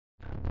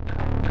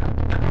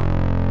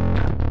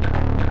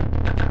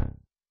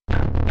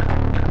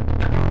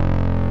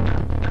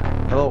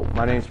Hello,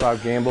 my name is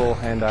Bob Gamble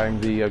and I'm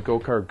the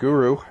go-kart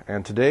guru,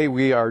 and today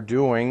we are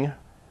doing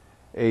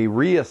a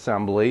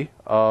reassembly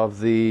of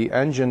the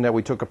engine that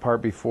we took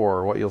apart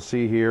before. What you'll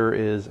see here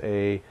is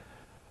a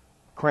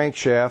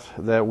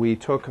crankshaft that we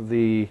took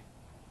the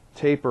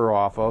taper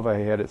off of. I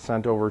had it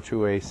sent over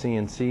to a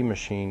CNC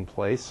machine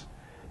place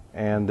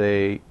and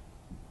they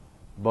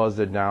buzzed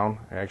it down.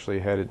 I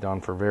actually had it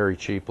done for very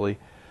cheaply,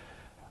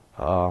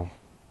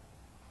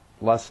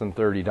 less than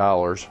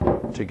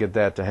 $30 to get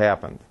that to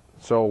happen.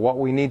 So what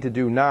we need to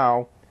do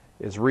now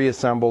is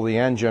reassemble the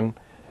engine,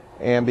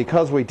 and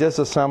because we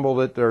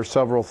disassembled it, there are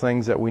several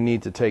things that we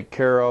need to take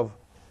care of.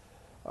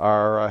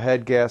 Our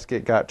head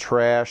gasket got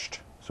trashed,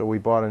 so we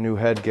bought a new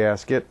head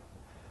gasket.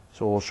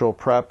 So we'll show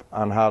prep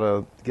on how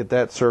to get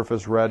that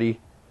surface ready.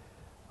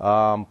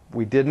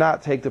 We did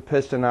not take the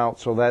piston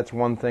out, so that's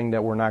one thing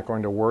that we're not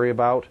going to worry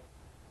about,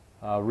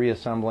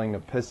 reassembling the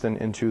piston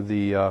into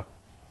the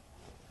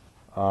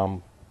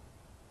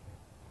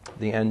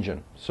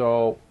engine.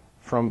 So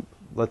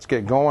let's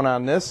get going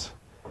on this,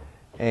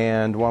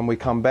 and when we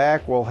come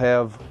back we'll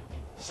have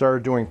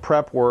started doing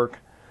prep work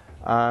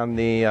on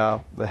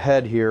the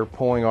head here,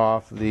 pulling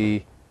off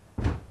the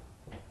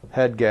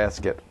head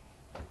gasket.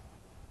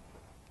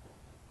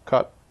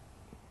 Cut.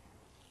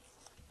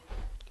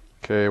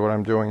 Okay, what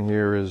I'm doing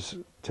here is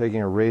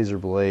taking a razor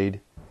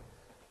blade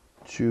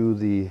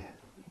to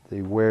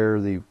where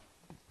the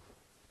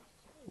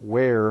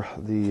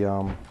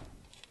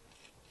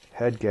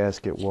head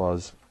gasket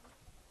was,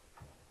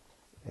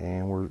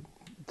 and we're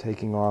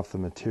taking off the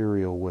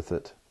material with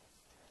it.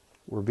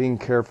 We're being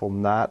careful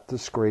not to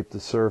scrape the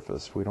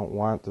surface. We don't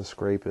want to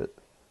scrape it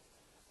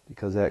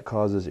because that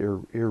causes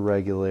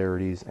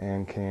irregularities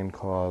and can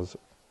cause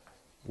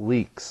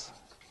leaks,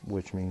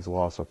 which means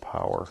loss of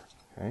power.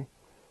 Okay?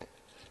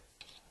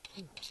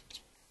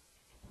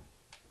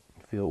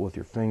 Feel it with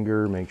your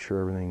finger, make sure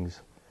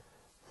everything's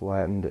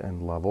flattened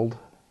and leveled.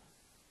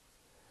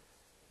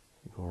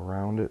 Go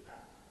around it.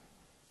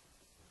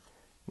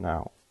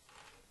 Now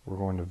we're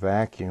going to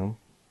vacuum,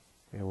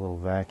 get a little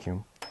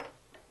vacuum,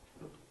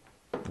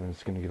 and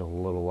it's going to get a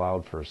little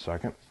loud for a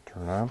second.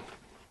 Turn on.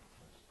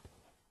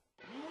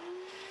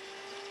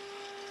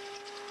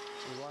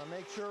 We want to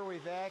make sure we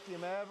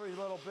vacuum every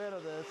little bit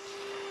of this.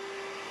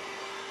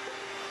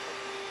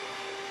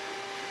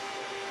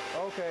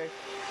 Okay.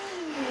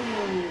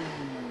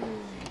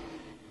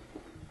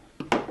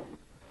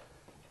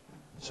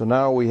 So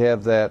now we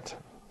have that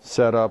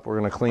set up. We're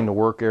going to clean the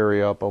work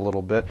area up a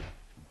little bit.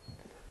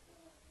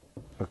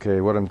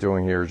 Okay, what I'm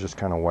doing here is just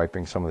kind of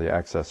wiping some of the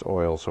excess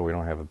oil so we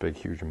don't have a big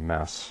huge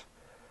mess.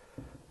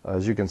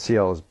 As you can see,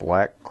 all this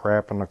black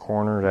crap in the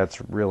corner,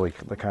 that's really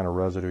the kind of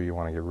residue you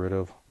want to get rid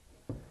of.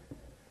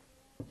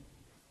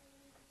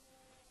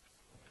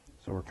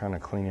 So we're kind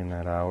of cleaning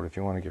that out. If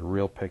you want to get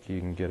real picky, you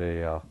can get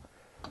a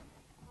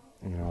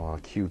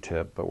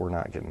Q-tip, but we're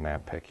not getting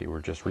that picky. We're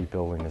just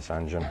rebuilding this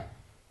engine.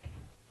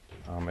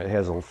 It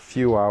has a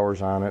few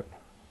hours on it,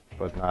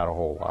 but not a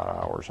whole lot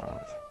of hours on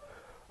it.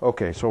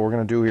 Okay, so what we're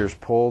going to do here is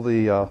pull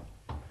the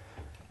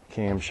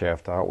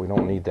camshaft out. We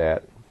don't need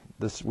that.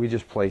 We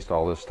just placed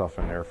all this stuff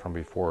in there from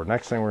before.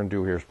 Next thing we're going to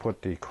do here is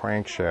put the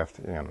crankshaft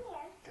in.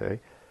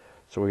 Okay,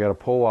 so we got to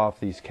pull off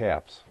these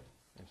caps.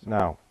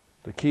 Now,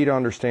 the key to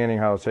understanding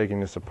how taking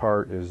this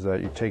apart is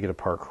that you take it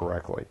apart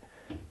correctly.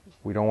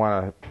 We don't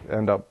want to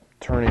end up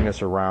turning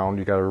this around.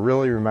 You got to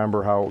really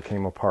remember how it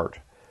came apart.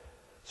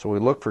 So we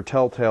look for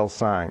telltale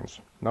signs.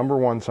 Number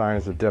one sign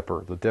is the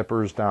dipper. The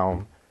dipper is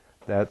down.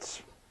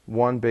 That's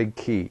one big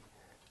key.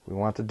 We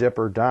want the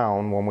dipper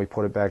down when we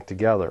put it back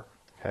together.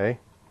 Okay?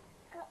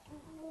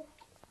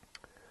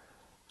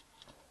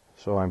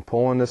 So I'm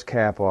pulling this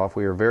cap off.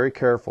 We are very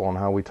careful on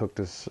how we took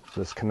this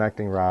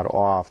connecting rod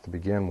off to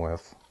begin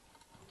with.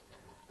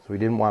 So we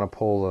didn't want to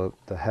pull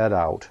the head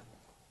out,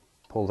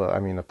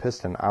 the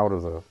piston out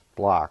of the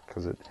block,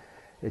 because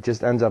it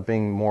just ends up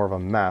being more of a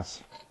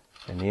mess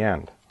in the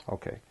end.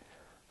 Okay,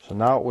 so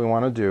now what we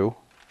want to do,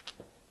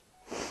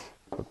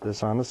 put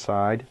this on the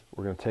side.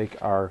 We're going to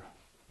take our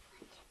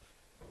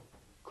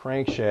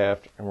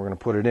crankshaft and we're going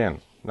to put it in.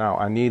 Now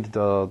I need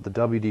the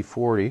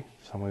WD-40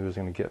 somebody was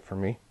going to get for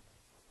me.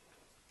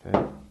 Okay.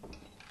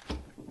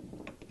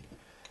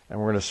 And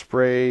we're going to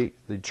spray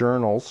the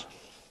journals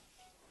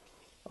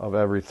of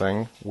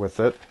everything with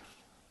it.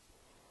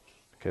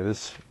 Okay,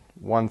 this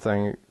one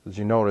thing, as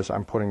you notice,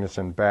 I'm putting this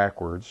in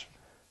backwards.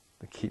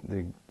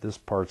 This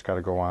part's got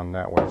to go on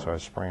that way, so I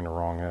was spraying the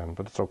wrong end,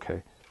 but it's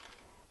okay.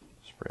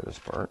 Spray this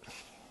part.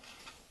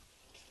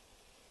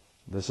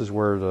 This is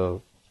where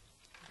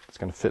it's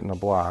going to fit in the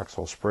block,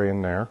 so I'll spray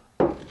in there.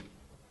 Now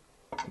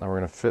we're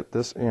going to fit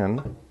this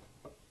in.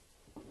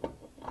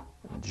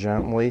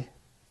 Gently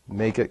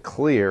make it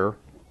clear.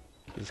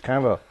 It's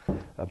kind of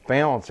a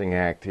balancing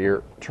act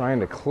here, trying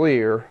to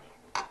clear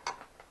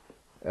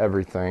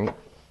everything.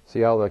 See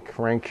how the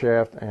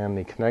crankshaft and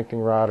the connecting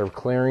rod are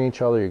clearing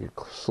each other? You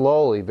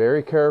slowly,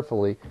 very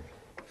carefully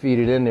feed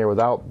it in there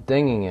without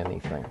dinging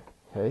anything.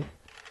 Okay.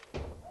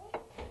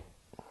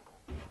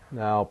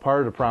 Now, part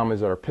of the problem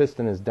is that our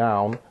piston is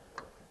down,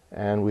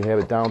 and we have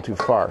it down too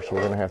far. So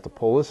we're going to have to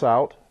pull this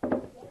out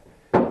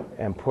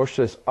and push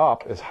this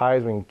up as high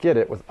as we can get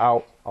it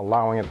without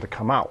allowing it to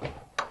come out.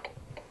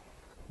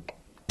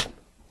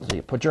 So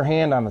you put your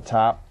hand on the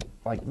top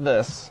like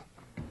this,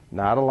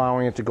 not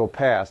allowing it to go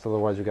past,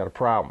 otherwise you've got a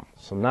problem.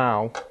 So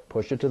now,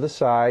 push it to the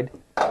side.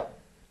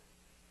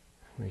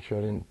 Make sure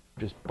I didn't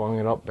just bung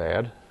it up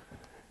bad.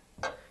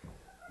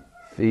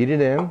 Feed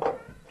it in.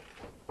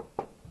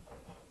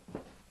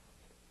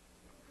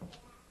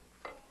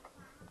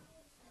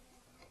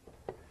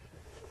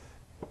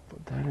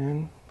 Put that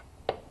in.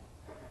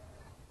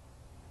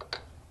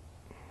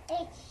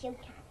 It's showtime.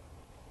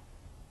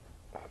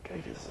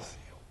 Okay, this is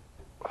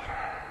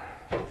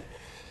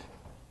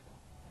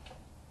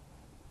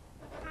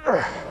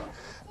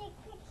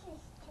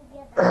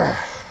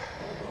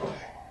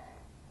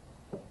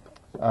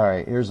all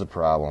right, here's the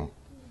problem.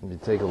 If you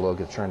take a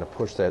look at trying to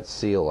push that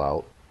seal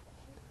out,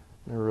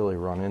 I've never really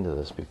run into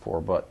this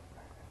before, but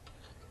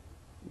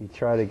you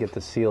try to get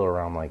the seal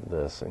around like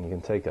this, and you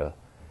can take a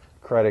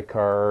credit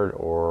card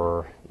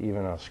or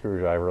even a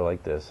screwdriver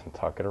like this and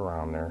tuck it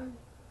around there.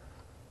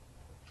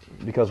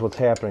 Because what's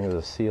happening is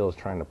the seal is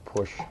trying to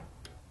push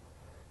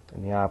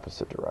in the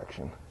opposite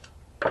direction.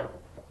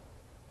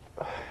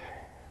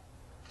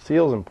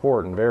 Seal is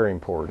important, very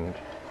important,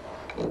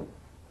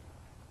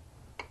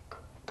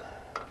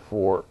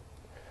 for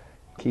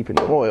keeping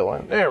oil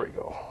in. There we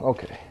go.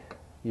 Okay.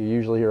 You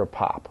usually hear a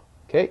pop.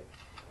 Okay.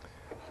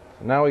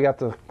 So now we got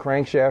the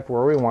crankshaft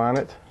where we want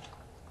it.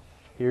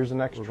 Here's the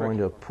next trick. We're going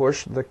to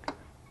push the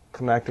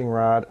connecting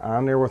rod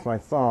on there with my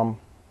thumb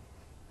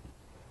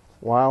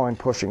while I'm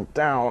pushing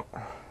down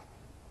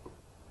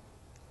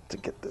to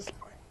get this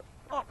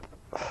line up.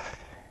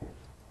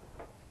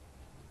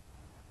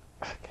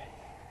 Okay.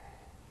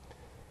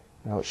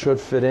 Now it should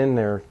fit in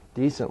there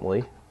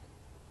decently,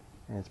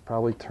 and it's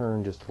probably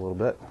turned just a little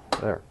bit.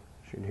 There.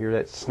 You should hear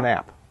that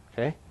snap.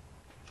 Okay.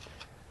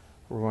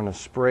 We're going to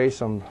spray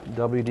some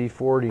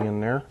WD-40 in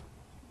there.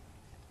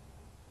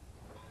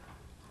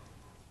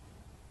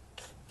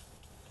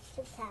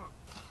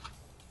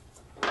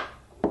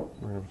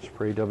 We're going to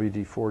spray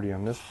WD-40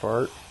 on this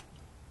part.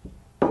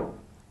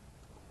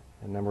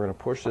 And then we're going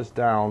to push this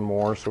down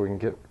more so we can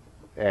get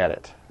at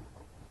it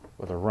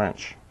with a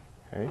wrench.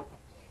 Okay.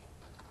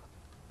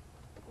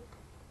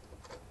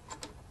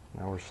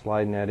 Now we're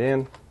sliding that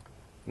in.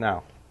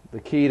 Now,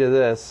 the key to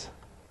this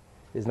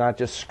is not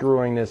just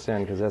screwing this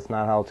in, because that's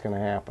not how it's going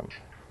to happen.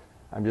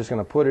 I'm just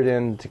going to put it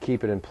in to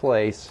keep it in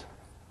place.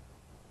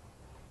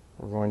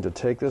 We're going to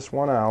take this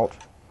one out.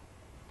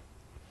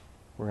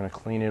 We're going to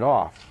clean it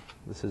off.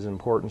 This is an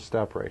important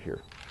step right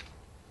here.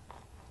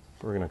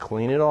 We're going to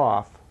clean it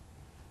off.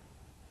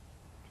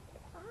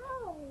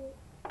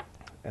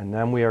 And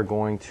then we are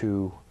going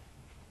to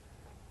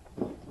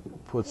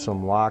put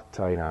some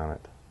Loctite on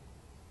it.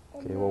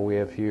 Okay, what we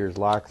have here is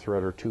lock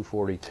threader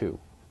 242.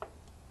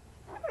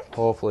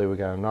 Hopefully we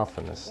got enough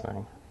in this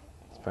thing.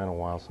 It's been a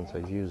while since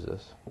I've used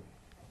this.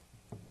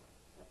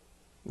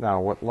 Now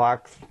what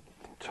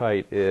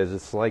Loctite is,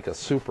 it's like a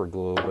super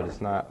glue, but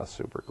it's not a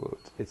super glue.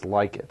 It's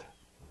like it.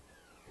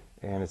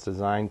 And it's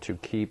designed to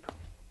keep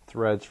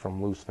threads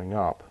from loosening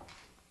up.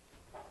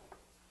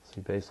 So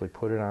you basically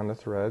put it on the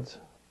threads,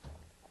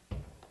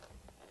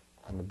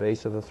 on the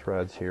base of the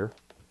threads here,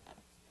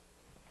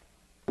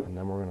 and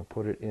then we're going to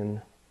put it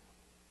in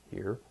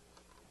here.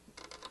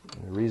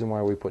 And the reason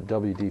why we put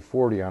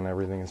WD-40 on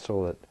everything is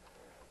so that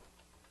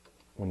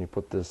when you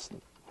put this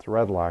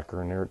thread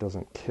locker in there, it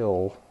doesn't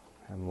kill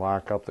and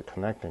lock up the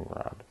connecting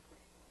rod.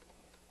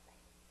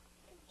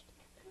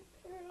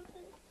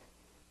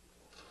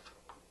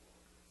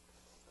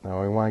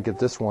 Now we want to get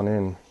this one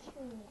in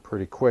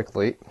pretty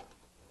quickly.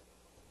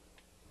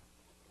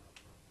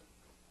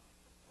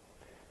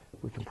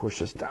 We can push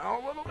this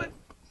down a little bit.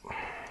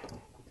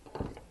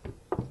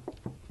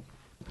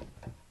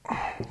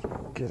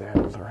 Get at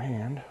it with our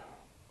hand.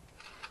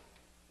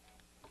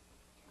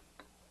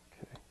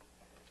 Okay.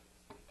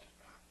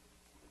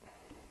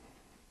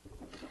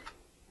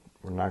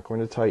 We're not going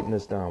to tighten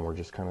this down, we're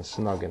just kind of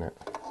snugging it.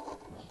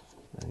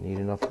 I need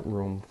enough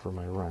room for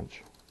my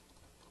wrench.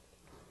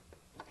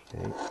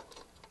 Okay.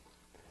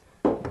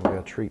 I'm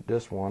going to treat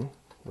this one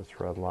with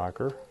thread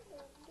locker.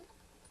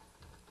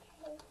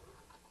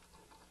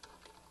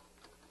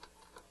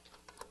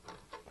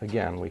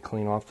 Again, we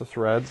clean off the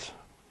threads.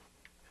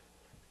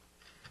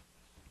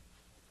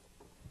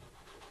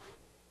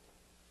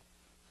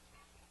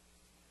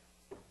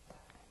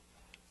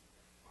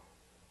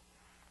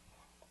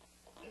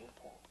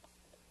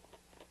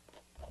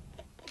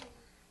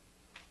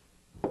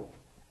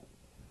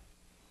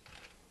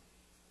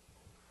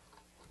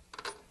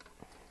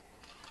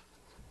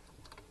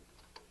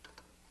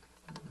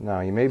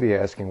 Now, you may be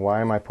asking,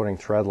 why am I putting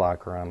thread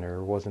locker on there?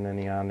 There wasn't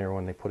any on there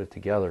when they put it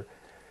together.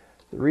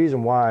 The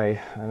reason why,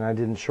 and I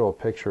didn't show a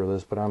picture of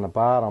this, but on the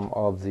bottom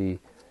of the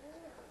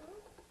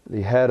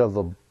head of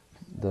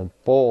the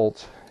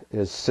bolt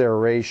is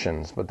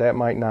serrations, but that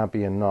might not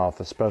be enough,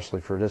 especially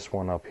for this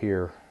one up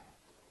here,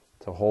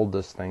 to hold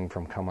this thing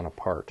from coming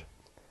apart.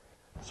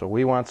 So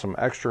we want some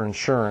extra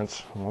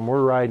insurance when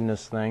we're riding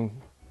this thing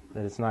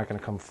that it's not going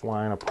to come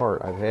flying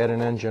apart. I've had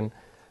an engine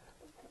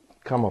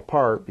come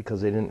apart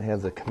because they didn't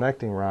have the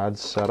connecting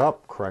rods set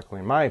up correctly.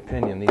 In my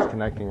opinion, these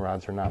connecting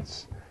rods are not,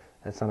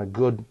 that's not a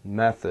good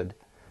method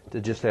to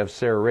just have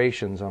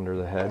serrations under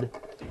the head,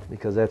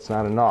 because that's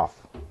not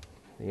enough.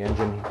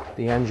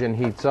 The engine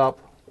heats up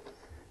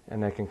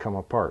and that can come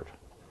apart.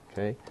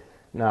 Okay?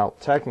 Now,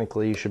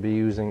 technically, you should be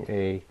using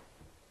a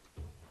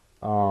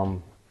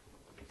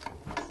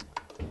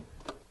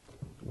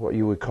what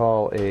you would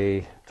call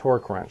a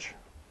torque wrench.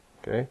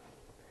 Okay?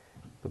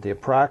 But the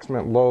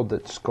approximate load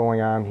that's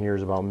going on here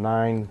is about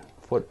 9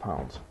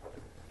 foot-pounds.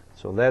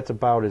 So that's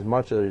about as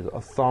much as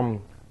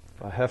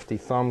a hefty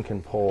thumb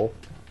can pull.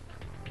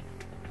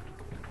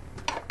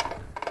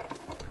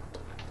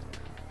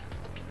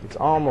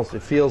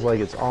 It feels like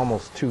it's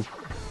almost too,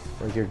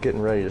 like you're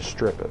getting ready to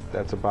strip it.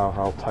 That's about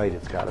how tight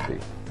it's got to be.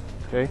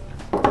 Okay?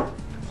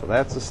 So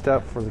that's the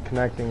step for the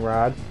connecting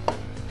rod.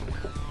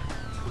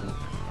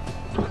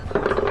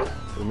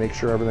 So make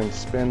sure everything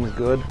spins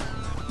good.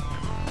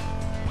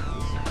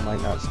 It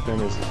might not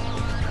spin as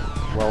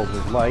well as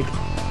we'd like.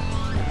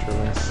 Make sure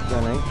everything's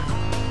spinning.